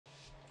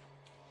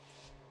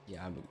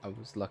Yeah, I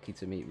was lucky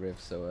to meet Riv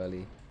so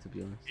early, to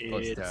be honest.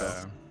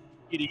 It's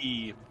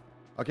giddy.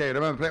 Okay,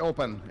 remember, play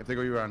open if they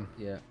go you run.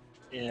 Yeah.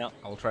 Yeah.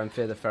 I'll try and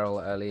fear the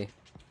feral early.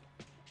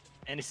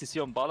 Any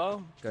CC on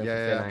Bala? Go Yeah, for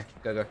yeah.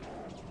 fear now. Go.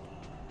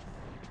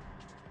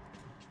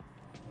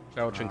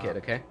 Feral trinket,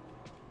 okay?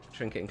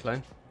 Trinket and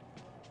clone.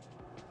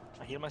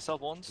 I heal myself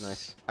once.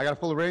 Nice. I got a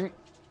full ring.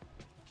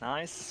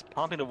 Nice.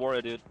 Pumping the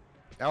warrior, dude.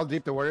 I'll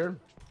deep the warrior.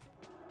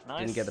 Nice.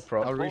 Didn't get the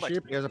proc. I'll Full resheep.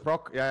 XP. Here's a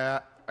proc. Yeah,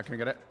 I can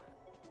get it.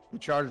 You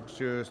charge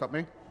to stop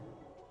me.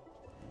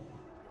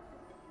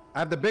 I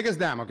have the biggest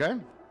dam, okay?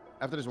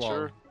 After this wall.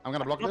 Sure. I'm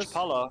gonna block Much this.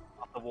 Pala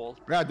up the wall.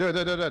 Yeah, do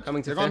it.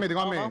 Coming to they're on fear. me, they're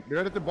on Uh-huh. me. They're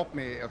ready to bop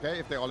me, okay?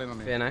 If they all in on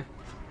me. Fear now.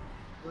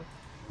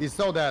 He's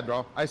so dead,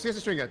 bro. I see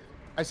his trinket.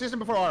 I see him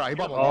before aura. He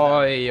bubbled.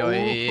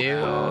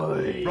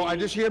 Oi. Bro, I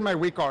just hear my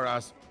weak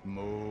auras.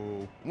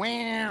 Moo.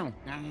 Wow.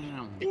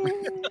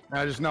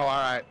 I just know,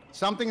 alright.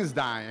 Something is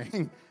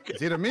dying.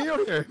 It's either me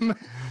or him.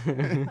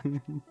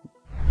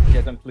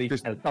 Get on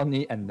Cliff, El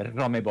Tony, and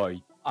Rome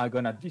Boy are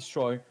gonna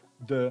destroy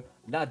the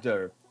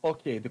ladder.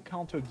 Okay, the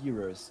counter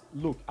gearers.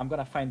 Look, I'm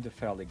gonna find the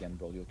feral again,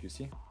 bro. Look, you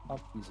see? Oh,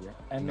 he's here.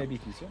 And maybe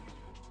he's here.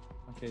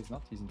 Okay, he's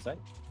not. He's inside.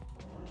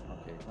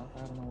 Okay, he's not. I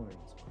don't know where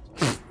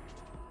he is.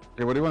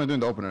 Okay, what do you want to do in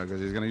the opener?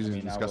 Because he's gonna use I his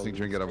mean, I disgusting will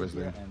trinket, stay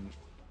obviously. here and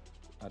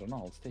I don't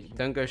know. I'll stay here.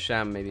 Don't go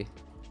sham, maybe.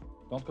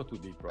 Don't go too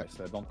deep, Bryce.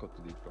 Don't go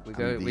too deep,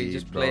 bro. We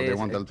just bro, play they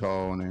want Del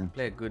Tony.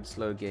 play a good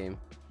slow game.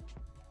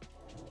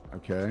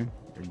 Okay,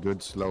 a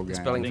good slow game.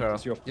 Dispelling think feral.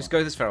 it's your Just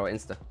plan. go this feral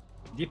insta.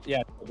 Deep,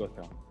 yeah. Go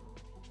feral.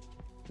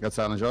 Got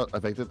silent shot. I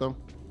faked it though.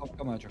 Oh,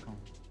 come on, Jack. Come.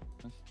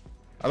 Nice.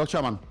 I look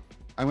shaman.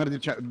 I'm gonna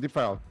deep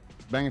feral.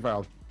 Banging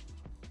feral.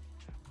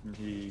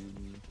 He...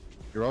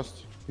 You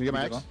roast. Can you get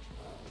my X?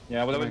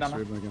 Yeah, whatever. Max,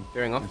 Nana. rip again.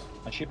 Fearing off.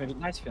 I ship maybe.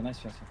 Nice fear, nice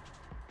fear.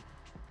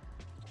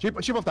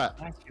 Sheep off that.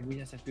 Nice fear.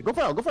 Yes, that's good. Go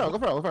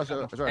feral.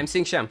 Sorry. I'm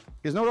seeing sham.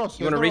 He's no roast.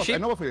 You wanna He has no roast. resheep?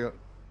 I know for you.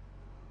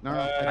 No.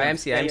 I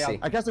MC.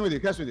 I cast him with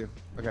you.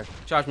 Okay.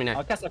 Charge me now.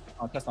 I'll cast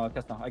now.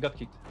 I got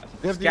kicked. I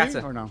think. Do you have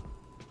Scatter. DV or no?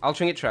 I'll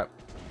trinket trap.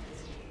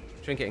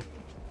 Trinketing.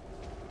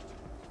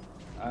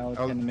 I'll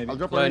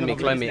drop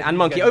Clone me. And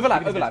monkey.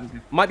 Overlap.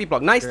 Might be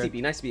blocked. Nice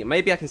TP. Nice TP.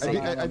 Maybe I can see.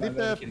 I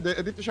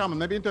did the shaman.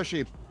 Maybe into a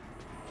sheep.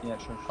 Yeah,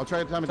 sure. I'll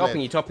try to time it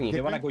Topping late. you. They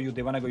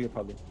wanna go you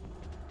probably.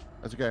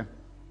 That's okay.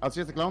 I'll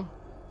see the clone.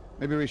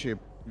 Maybe resheep.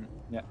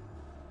 Yeah.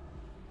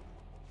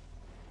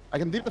 I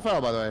can deep the feral,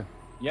 by the way.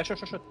 Yeah, sure.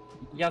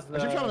 Yes, the...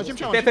 Sheep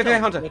shaman. Fair,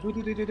 Hunter. Yeah,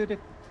 do.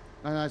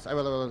 Nice. I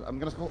will. I'm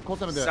gonna call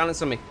time to do it. Silence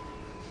on me.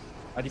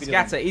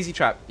 Scatter. Easy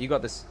trap. You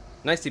got this.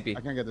 Nice TP. I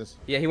can't get this.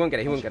 Yeah, he won't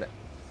get it.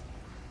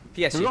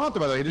 PS We you. go Hunter,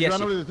 by the way. He just Yes, ran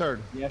you. over the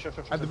third. Yeah, sure.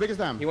 I have the biggest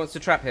dam. He wants to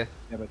trap here.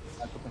 Yeah, but...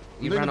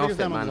 You doing ran the off biggest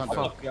it, damage man. on the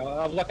Fuck.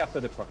 I'll look after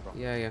the proc, bro.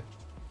 Yeah.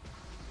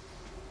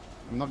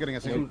 I'm not getting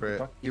a single crit.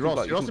 He You can block,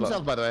 roast you can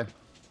himself, by the way.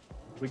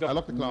 We got... I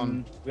locked the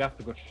clone. We have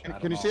to go...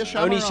 Can you see a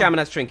shaman? Only or not? shaman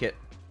has trinket.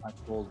 I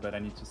told, but I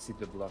need to see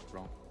the block,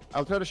 bro.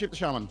 I'll try to sheep the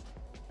shaman.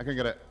 I can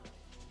get it.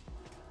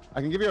 I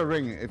can give you a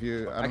ring if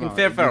you. I can know.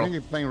 fear Do feral. you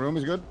think playing room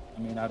is good?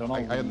 I mean, I don't know.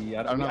 I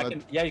don't know.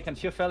 Yeah, you can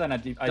fear fell and I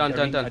Done.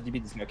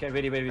 DB this guy. Okay,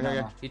 ready. Okay.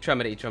 No. He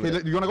trammed it.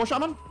 Okay, you wanna go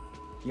shaman?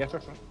 Yeah,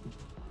 sure.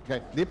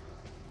 Okay, deep.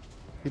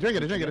 He drink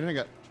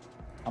it.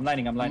 I'm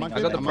lining. I got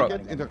the I'm proc.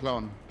 into a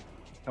clone.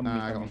 Come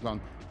I got with one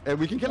me. clone.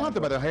 We can kill Hunter,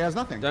 but he has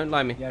nothing. Don't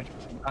lie me. Yeah,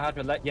 I had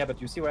to light. Yeah, but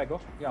you see where I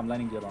go? Yeah, I'm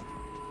lining the other one.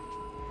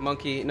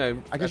 Monkey.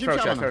 No. I can sheep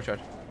feral shaman. charge.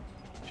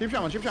 Sheep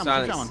shaman.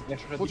 Silence. Yeah,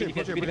 sure. Full sheep.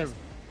 DB.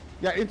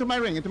 Yeah, into my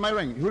ring. Who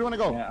do you wanna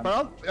go? Yeah,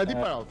 Feral? Deep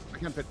feral.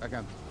 I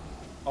can't.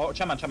 Oh,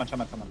 shaman. I don't have deep.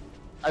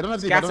 I don't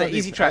Scatter, have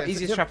easy deep. trap,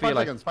 easiest trap of your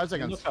life. 5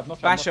 seconds. No trap, no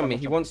trap. Bash on me.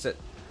 He wants it.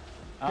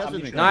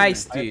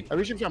 Nice, dude. I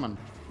resheep shaman.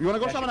 You wanna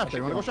go shaman after?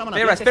 You wanna go shaman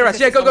Fear after? us.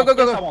 Yeah,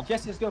 go.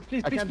 Yes, go.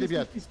 Please, I can't deep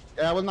yet.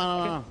 Yeah, well,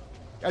 no.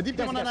 I deep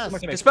one on us.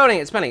 It's spelling.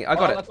 I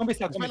got it. Don't be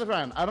stuck. Spell it,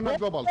 Ryan. I don't have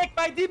global. Take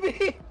my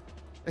DB!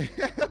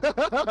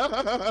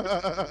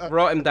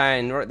 Rot him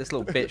down. Rot this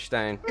little bitch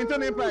down. Into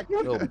an impact.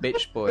 Little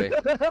bitch boy.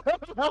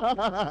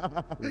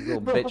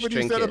 Little Bro, bitch when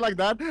you said it trinket. like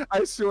that,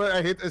 I swear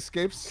I hit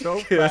escape so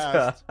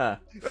fast.